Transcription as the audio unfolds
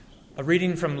A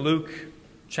reading from Luke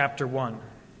chapter 1.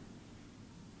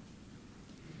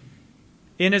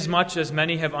 Inasmuch as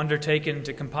many have undertaken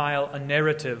to compile a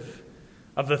narrative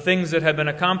of the things that have been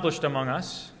accomplished among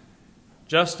us,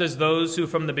 just as those who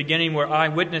from the beginning were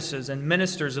eyewitnesses and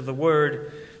ministers of the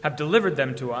word have delivered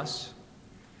them to us,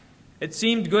 it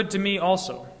seemed good to me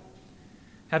also,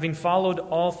 having followed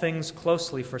all things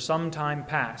closely for some time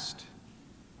past,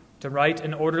 to write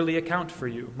an orderly account for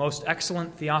you, most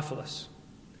excellent Theophilus,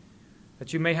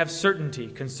 that you may have certainty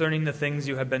concerning the things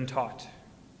you have been taught.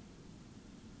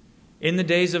 In the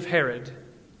days of Herod,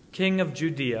 king of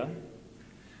Judea,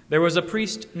 there was a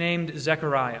priest named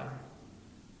Zechariah,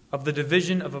 of the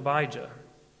division of Abijah,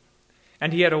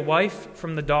 and he had a wife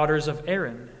from the daughters of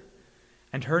Aaron,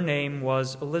 and her name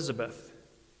was Elizabeth.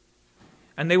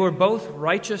 And they were both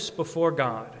righteous before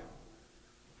God,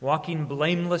 walking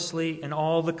blamelessly in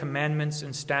all the commandments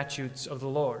and statutes of the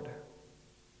Lord.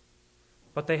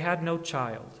 But they had no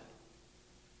child,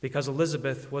 because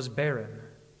Elizabeth was barren,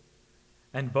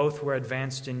 and both were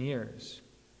advanced in years.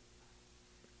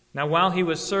 Now while he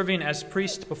was serving as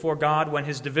priest before God when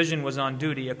his division was on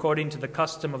duty, according to the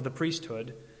custom of the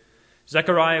priesthood,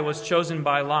 Zechariah was chosen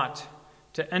by Lot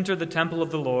to enter the temple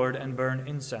of the Lord and burn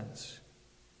incense.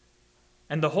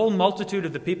 And the whole multitude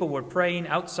of the people were praying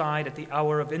outside at the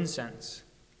hour of incense.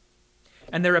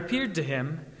 And there appeared to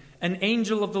him an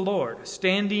angel of the Lord,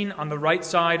 standing on the right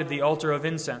side of the altar of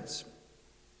incense.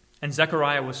 And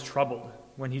Zechariah was troubled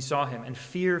when he saw him, and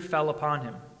fear fell upon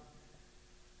him.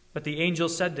 But the angel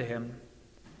said to him,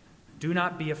 "Do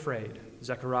not be afraid,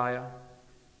 Zechariah,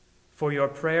 for your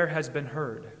prayer has been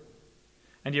heard.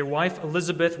 And your wife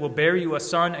Elizabeth will bear you a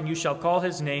son, and you shall call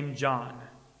his name John.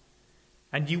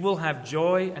 And you will have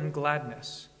joy and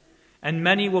gladness, and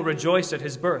many will rejoice at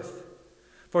his birth,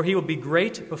 for he will be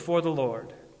great before the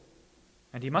Lord.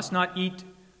 And he must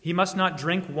not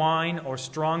drink wine or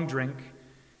strong drink,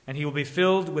 and he will be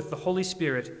filled with the Holy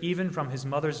Spirit even from his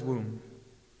mother's womb.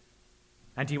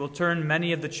 And he will turn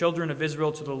many of the children of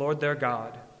Israel to the Lord their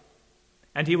God.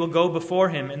 And he will go before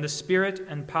him in the spirit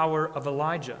and power of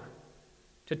Elijah,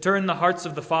 to turn the hearts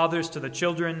of the fathers to the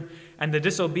children, and the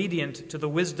disobedient to the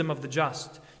wisdom of the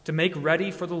just, to make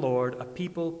ready for the Lord a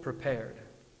people prepared."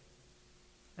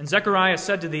 And Zechariah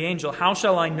said to the angel, "How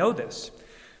shall I know this?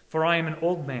 For I am an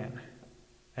old man,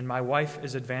 and my wife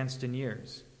is advanced in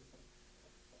years."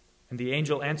 And the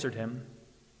angel answered him,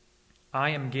 "I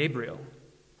am Gabriel.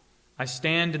 I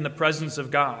stand in the presence of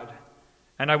God,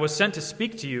 and I was sent to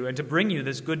speak to you and to bring you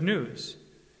this good news.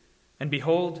 And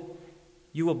behold,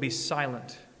 you will be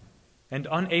silent and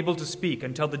unable to speak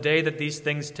until the day that these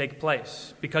things take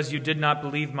place, because you did not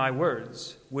believe my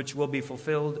words, which will be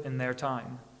fulfilled in their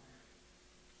time."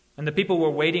 And the people were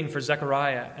waiting for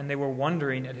Zechariah, and they were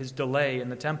wondering at his delay in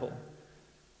the temple.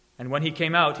 And when he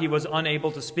came out, he was unable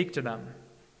to speak to them.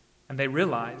 And they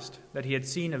realized that he had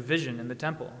seen a vision in the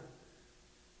temple.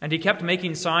 And he kept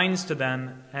making signs to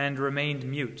them and remained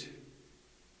mute.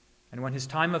 And when his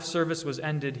time of service was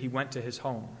ended, he went to his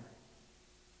home.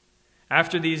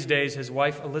 After these days, his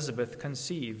wife Elizabeth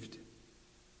conceived.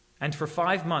 And for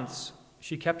 5 months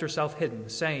she kept herself hidden,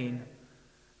 saying,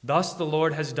 "Thus the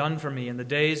Lord has done for me in the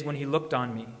days when he looked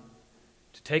on me,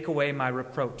 to take away my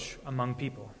reproach among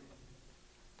people."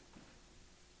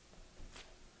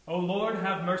 O Lord,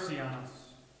 have mercy on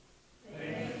us.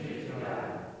 Thanks be to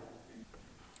God.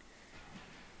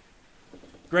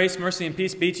 Grace, mercy, and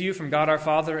peace be to you from God our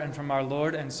Father and from our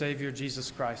Lord and Savior Jesus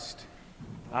Christ.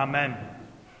 Amen.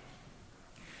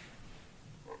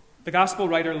 The gospel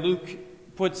writer Luke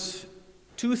puts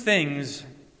two things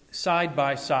side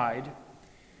by side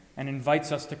and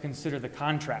invites us to consider the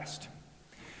contrast.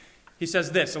 He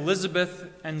says this: Elizabeth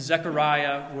and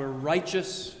Zechariah were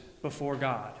righteous before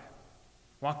God,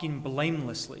 walking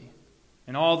blamelessly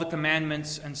in all the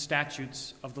commandments and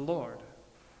statutes of the Lord.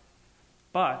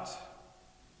 But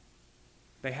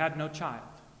they had no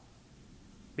child,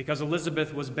 because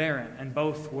Elizabeth was barren and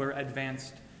both were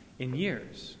advanced in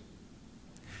years.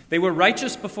 They were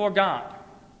righteous before God,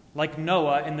 like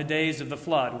Noah in the days of the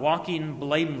flood, walking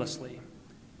blamelessly.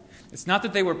 It's not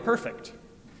that they were perfect,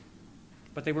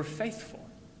 but they were faithful,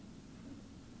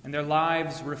 and their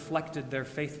lives reflected their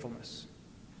faithfulness.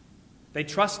 They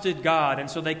trusted God, and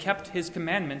so they kept his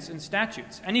commandments and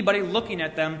statutes. Anybody looking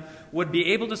at them would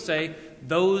be able to say,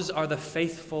 "Those are the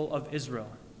faithful of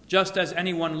Israel," just as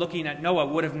anyone looking at Noah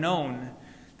would have known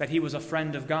that he was a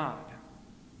friend of God.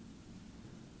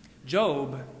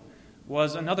 Job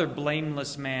was another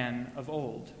blameless man of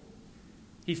old.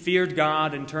 He feared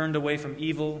God and turned away from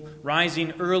evil,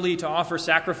 rising early to offer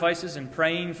sacrifices and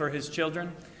praying for his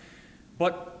children.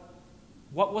 But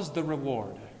what was the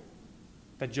reward?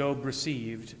 that Job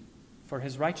received for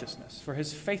his righteousness, for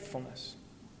his faithfulness.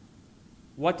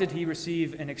 What did he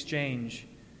receive in exchange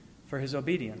for his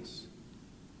obedience?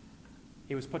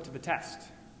 He was put to the test.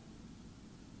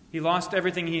 He lost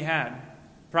everything he had,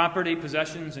 property,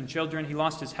 possessions, and children. He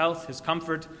lost his health, his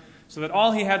comfort, so that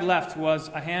all he had left was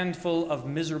a handful of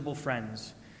miserable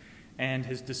friends and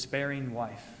his despairing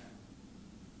wife.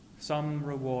 Some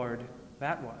reward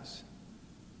that was.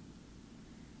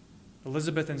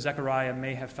 Elizabeth and Zechariah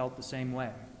may have felt the same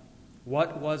way.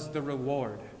 What was the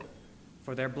reward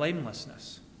for their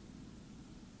blamelessness?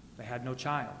 They had no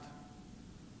child.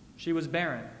 She was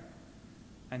barren,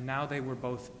 and now they were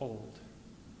both old.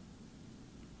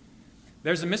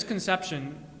 There's a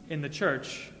misconception in the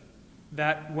church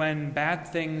that when bad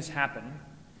things happen,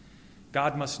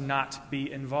 God must not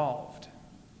be involved.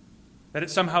 That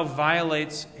it somehow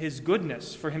violates his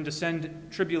goodness for him to send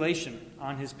tribulation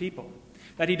on his people.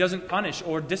 That he doesn't punish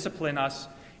or discipline us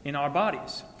in our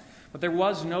bodies. But there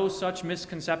was no such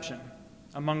misconception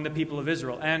among the people of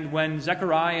Israel. And when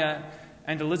Zechariah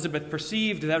and Elizabeth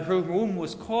perceived that her womb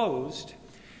was closed,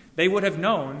 they would have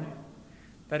known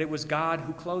that it was God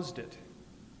who closed it.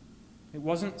 It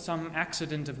wasn't some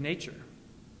accident of nature.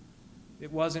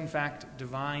 It was, in fact,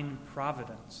 divine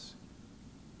providence.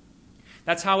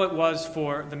 That's how it was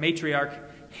for the matriarch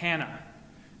Hannah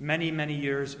many, many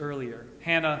years earlier.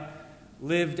 Hannah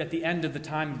lived at the end of the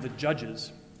time of the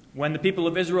Judges, when the people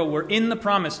of Israel were in the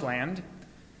Promised Land,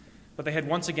 but they had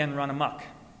once again run amok,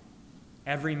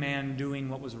 every man doing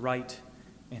what was right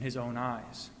in his own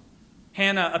eyes.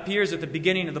 Hannah appears at the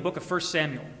beginning of the book of 1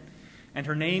 Samuel, and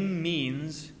her name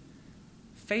means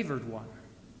favored one.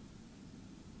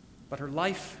 But her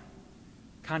life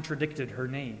contradicted her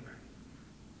name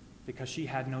because she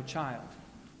had no child.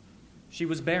 She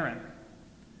was barren.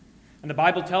 And the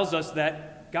Bible tells us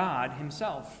that God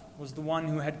himself was the one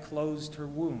who had closed her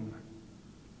womb.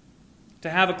 To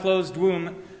have a closed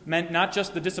womb meant not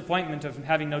just the disappointment of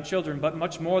having no children, but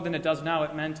much more than it does now.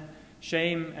 It meant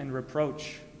shame and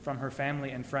reproach from her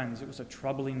family and friends. It was a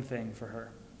troubling thing for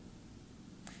her.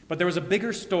 But there was a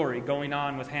bigger story going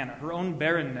on with Hannah. Her own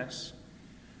barrenness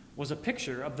was a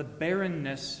picture of the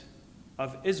barrenness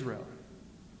of Israel.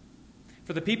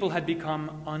 For the people had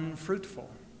become unfruitful.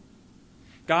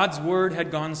 God's word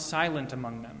had gone silent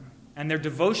among them, and their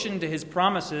devotion to his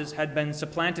promises had been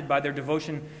supplanted by their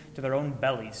devotion to their own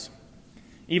bellies.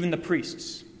 Even the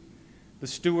priests, the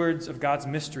stewards of God's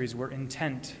mysteries, were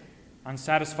intent on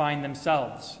satisfying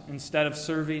themselves instead of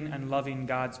serving and loving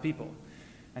God's people.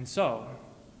 And so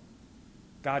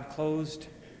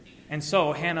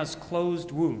Hannah's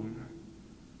closed womb,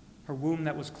 her womb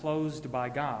that was closed by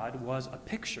God, was a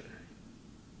picture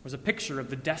of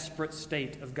the desperate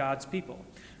state of God's people.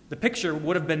 The picture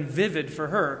would have been vivid for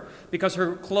her because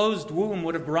her closed womb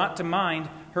would have brought to mind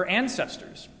her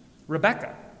ancestors,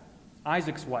 Rebekah,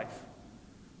 Isaac's wife,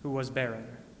 who was barren,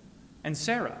 and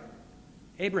Sarah,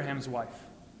 Abraham's wife,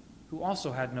 who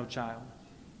also had no child.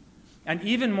 And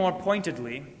even more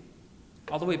pointedly,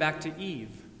 all the way back to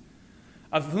Eve,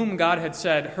 of whom God had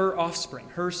said, her offspring,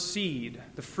 her seed,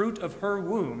 the fruit of her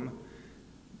womb,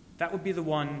 that would be the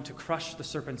one to crush the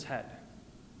serpent's head.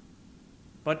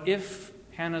 But if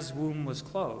Hannah's womb was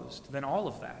closed, then all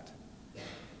of that,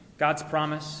 God's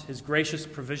promise, his gracious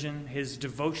provision, his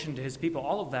devotion to his people,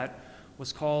 all of that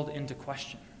was called into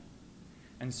question.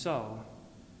 And so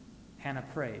Hannah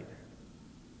prayed.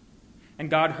 And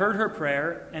God heard her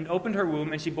prayer and opened her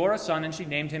womb, and she bore a son, and she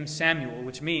named him Samuel,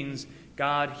 which means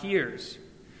God hears.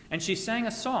 And she sang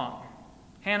a song,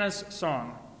 Hannah's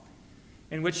song,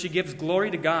 in which she gives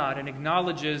glory to God and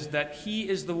acknowledges that he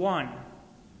is the one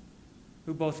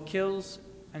who both kills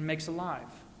and makes alive,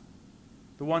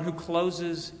 the one who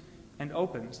closes and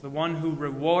opens, the one who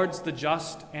rewards the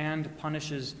just and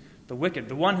punishes the wicked,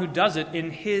 the one who does it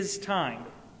in his time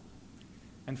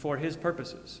and for his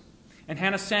purposes. And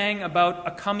Hannah sang about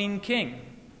a coming king,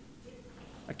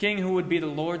 a king who would be the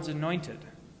Lord's anointed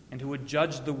and who would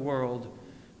judge the world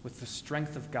with the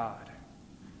strength of God.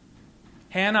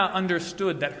 Hannah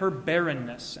understood that her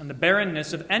barrenness and the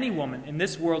barrenness of any woman in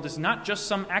this world is not just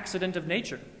some accident of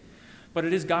nature, but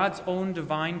it is God's own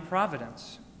divine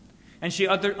providence. And she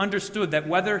understood that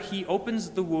whether he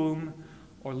opens the womb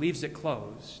or leaves it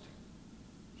closed,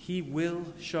 he will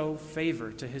show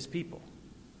favor to his people,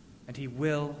 and he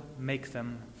will make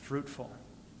them fruitful.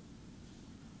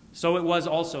 So it was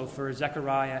also for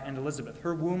Zechariah and Elizabeth.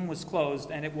 Her womb was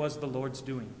closed, and it was the Lord's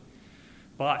doing.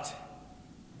 But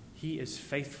he is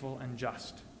faithful and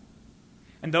just.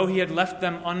 And though he had left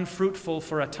them unfruitful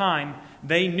for a time,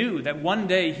 they knew that one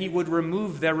day he would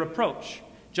remove their reproach,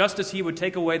 just as he would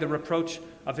take away the reproach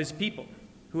of his people.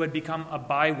 who had become a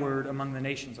byword among the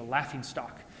nations, a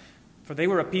laughingstock. For they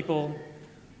were a people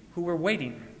who were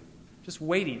waiting, just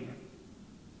waiting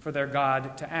for their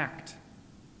God to act.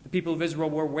 The people of Israel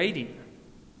were waiting,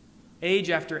 age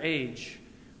after age,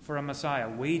 for a Messiah,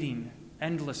 waiting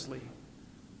endlessly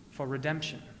for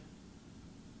redemption.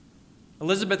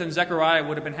 Elizabeth and Zechariah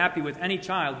would have been happy with any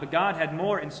child, but God had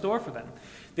more in store for them.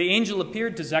 The angel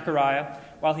appeared to Zechariah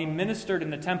while he ministered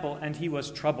in the temple, and he was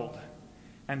troubled,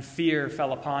 and fear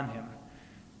fell upon him.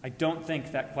 I don't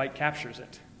think that quite captures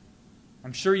it.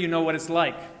 I'm sure you know what it's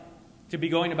like to be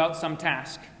going about some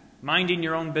task, minding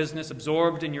your own business,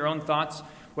 absorbed in your own thoughts,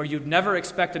 where you'd never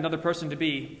expect another person to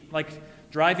be, like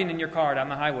driving in your car down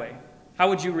the highway. How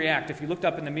would you react if you looked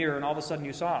up in the mirror and all of a sudden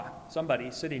you saw somebody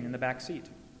sitting in the back seat?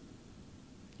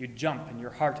 You'd jump and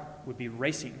your heart would be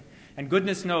racing. And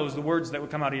goodness knows the words that would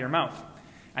come out of your mouth.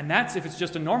 And that's if it's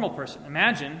just a normal person.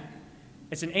 Imagine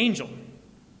it's an angel.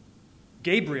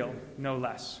 Gabriel, no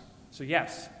less. So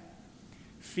yes,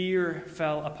 fear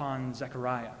fell upon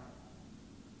Zechariah.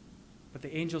 But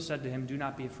the angel said to him, "Do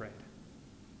not be afraid."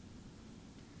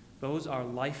 Those are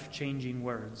life-changing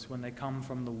words when they come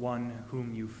from the one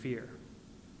whom you fear.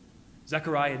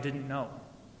 Zechariah didn't know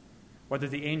whether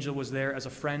the angel was there as a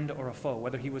friend or a foe,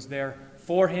 whether he was there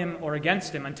for him or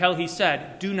against him, until he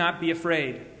said, "Do not be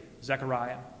afraid,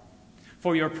 Zechariah,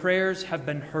 for your prayers have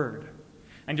been heard,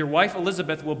 and your wife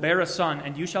Elizabeth will bear a son,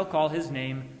 and you shall call his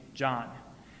name John.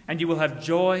 And you will have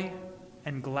joy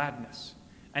and gladness,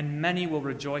 and many will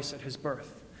rejoice at his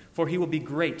birth, for he will be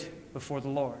great before the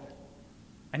Lord.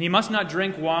 And he must not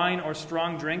drink wine or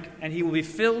strong drink, and he will be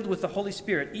filled with the Holy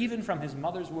Spirit, even from his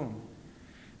mother's womb.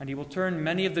 And he will turn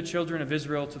many of the children of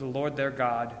Israel to the Lord their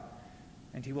God,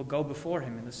 and he will go before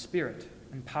him in the spirit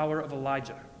and power of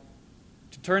Elijah,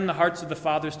 to turn the hearts of the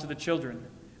fathers to the children,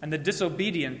 and the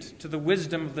disobedient to the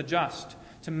wisdom of the just,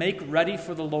 to make ready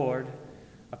for the Lord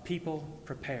a people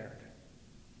prepared."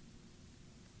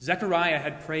 Zechariah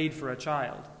had prayed for a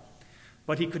child,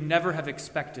 but he could never have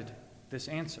expected this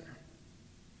answer.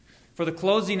 For the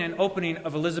closing and opening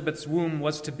of Elizabeth's womb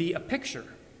was to be a picture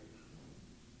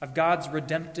of God's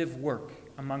redemptive work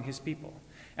among his people.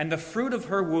 And the fruit of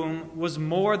her womb was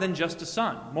more than just a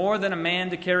son, more than a man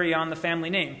to carry on the family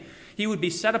name. He would be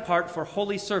set apart for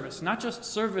holy service, not just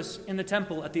service in the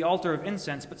temple at the altar of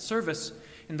incense, but service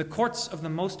in the courts of the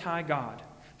Most High God,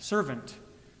 servant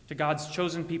to God's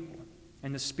chosen people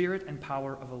in the spirit and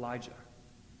power of Elijah.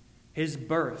 His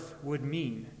birth would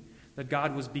mean that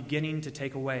God was beginning to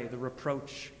take away the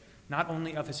reproach not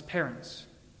only of his parents,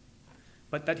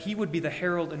 but that he would be the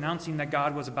herald announcing that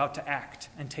God was about to act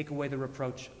and take away the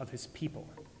reproach of his people,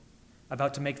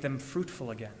 about to make them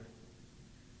fruitful again.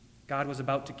 God was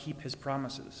about to keep his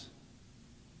promises.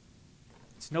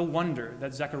 It's no wonder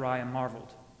that Zechariah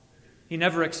marveled. He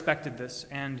never expected this,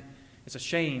 and it's a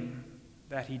shame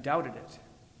that he doubted it.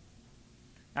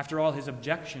 After all, his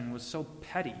objection was so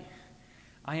petty.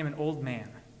 I am an old man,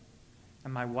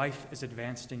 and my wife is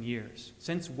advanced in years.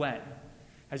 Since when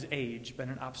has age been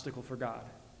an obstacle for God?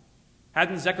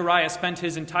 Hadn't Zechariah spent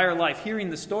his entire life hearing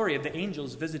the story of the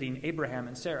angels visiting Abraham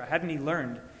and Sarah? Hadn't he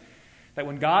learned that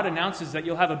when God announces that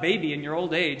you'll have a baby in your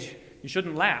old age, you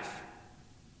shouldn't laugh.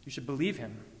 You should believe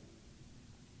him.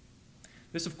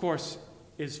 This, of course,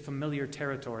 is familiar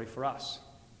territory for us.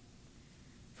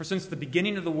 For since the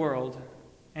beginning of the world,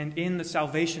 and in the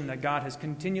salvation that God has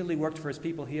continually worked for his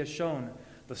people, he has shown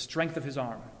the strength of his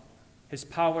arm, his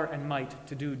power and might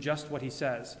to do just what he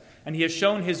says. And he has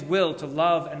shown his will to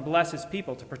love and bless his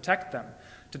people, to protect them,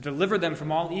 to deliver them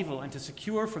from all evil, and to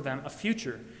secure for them a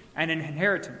future and an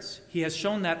inheritance. He has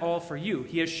shown that all for you.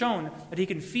 He has shown that he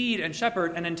can feed and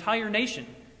shepherd an entire nation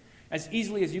as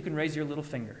easily as you can raise your little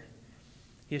finger.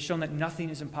 He has shown that nothing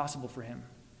is impossible for him,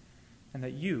 and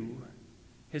that you,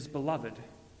 his beloved,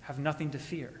 have nothing to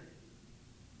fear.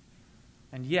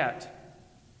 And yet,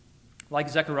 like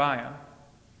Zechariah,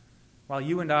 while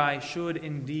you and I should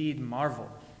indeed marvel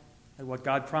at what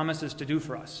God promises to do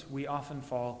for us, we often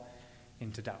fall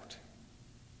into doubt.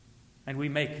 And we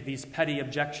make these petty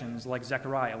objections like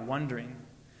Zechariah, wondering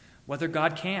whether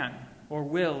God can or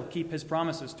will keep his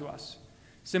promises to us,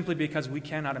 simply because we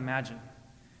cannot imagine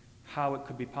how it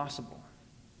could be possible.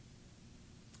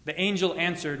 The angel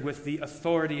answered with the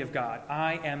authority of God,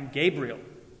 "I am Gabriel.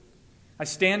 I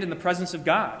stand in the presence of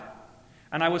God,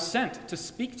 and I was sent to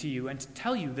speak to you and to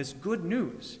tell you this good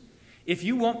news. If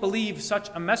you won't believe such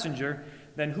a messenger,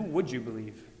 then who would you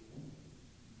believe?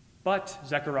 But,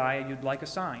 Zechariah, you'd like a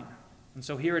sign, and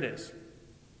so here it is.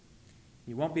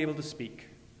 You won't be able to speak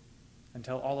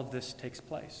until all of this takes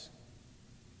place."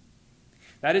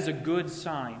 That is a good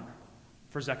sign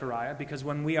for Zechariah, because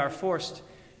when we are forced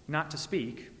not to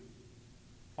speak,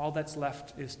 all that's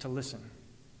left is to listen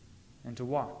and to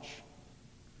watch,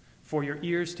 for your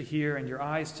ears to hear and your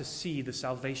eyes to see the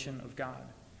salvation of God.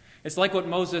 It's like what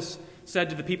Moses said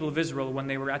to the people of Israel when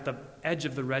they were at the edge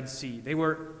of the Red Sea. They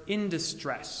were in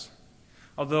distress,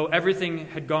 although everything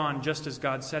had gone just as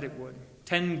God said it would.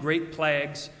 10 great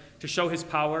plagues to show his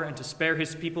power and to spare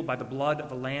his people by the blood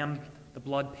of a lamb, the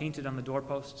blood painted on the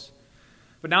doorposts.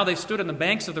 But now they stood on the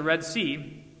banks of the Red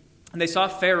Sea, and they saw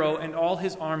Pharaoh and all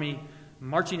his army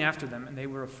marching after them, and they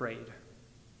were afraid.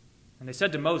 And they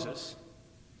said to Moses,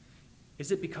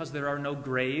 "Is it because there are no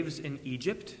graves in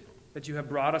Egypt that you have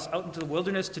brought us out into the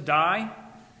wilderness to die?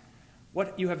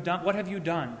 What have you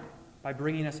done by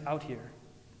bringing us out here?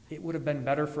 It would have been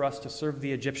better for us to serve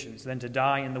the Egyptians than to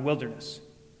die in the wilderness."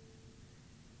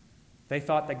 They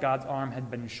thought that God's arm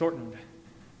had been shortened.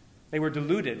 They were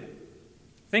deluded,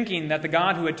 thinking that the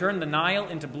God who had turned the Nile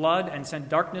into blood and sent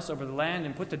darkness over the land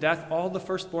and put to death all the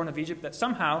firstborn of Egypt, that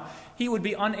somehow he would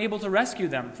be unable to rescue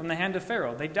them from the hand of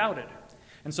Pharaoh. They doubted.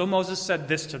 And so Moses said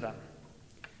this to them,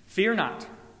 "Fear not,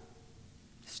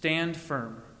 stand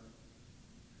firm,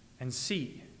 and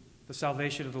see the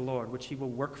salvation of the Lord, which he will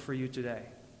work for you today.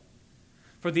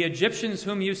 For the Egyptians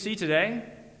whom you see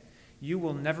today, you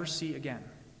will never see again.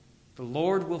 The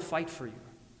Lord will fight for you,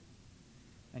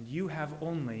 and you have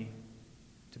only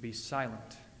to be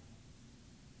silent."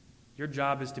 Your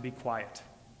job is to be quiet,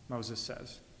 Moses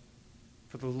says.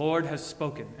 For the Lord has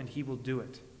spoken, and he will do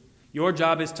it. Your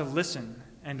job is to listen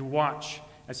and watch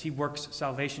as he works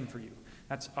salvation for you.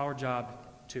 That's our job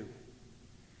too.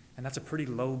 And that's a pretty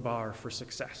low bar for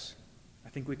success. I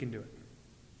think we can do it.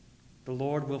 The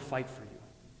Lord will fight for you,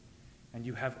 and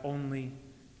you have only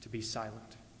to be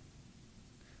silent.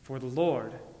 For the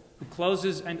Lord, who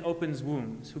closes and opens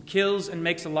wombs, who kills and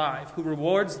makes alive, who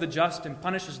rewards the just and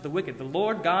punishes the wicked, the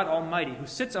Lord God Almighty, who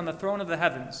sits on the throne of the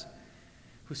heavens,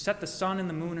 who set the sun and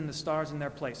the moon and the stars in their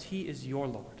place, he is your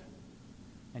Lord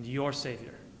and your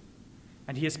Savior.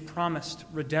 And he has promised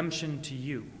redemption to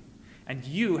you. And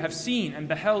you have seen and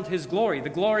beheld his glory, the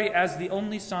glory as the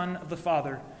only Son of the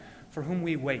Father, for whom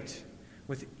we wait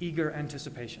with eager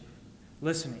anticipation,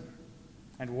 listening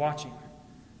and watching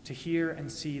to hear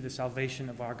and see the salvation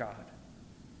of our God.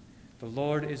 The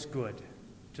Lord is good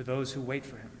to those who wait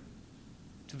for him,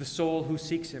 to the soul who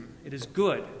seeks him. It is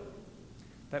good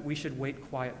that we should wait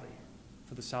quietly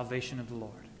for the salvation of the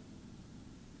Lord.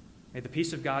 May the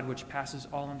peace of God, which passes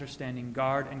all understanding,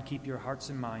 guard and keep your hearts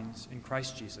and minds in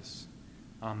Christ Jesus.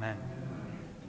 Amen.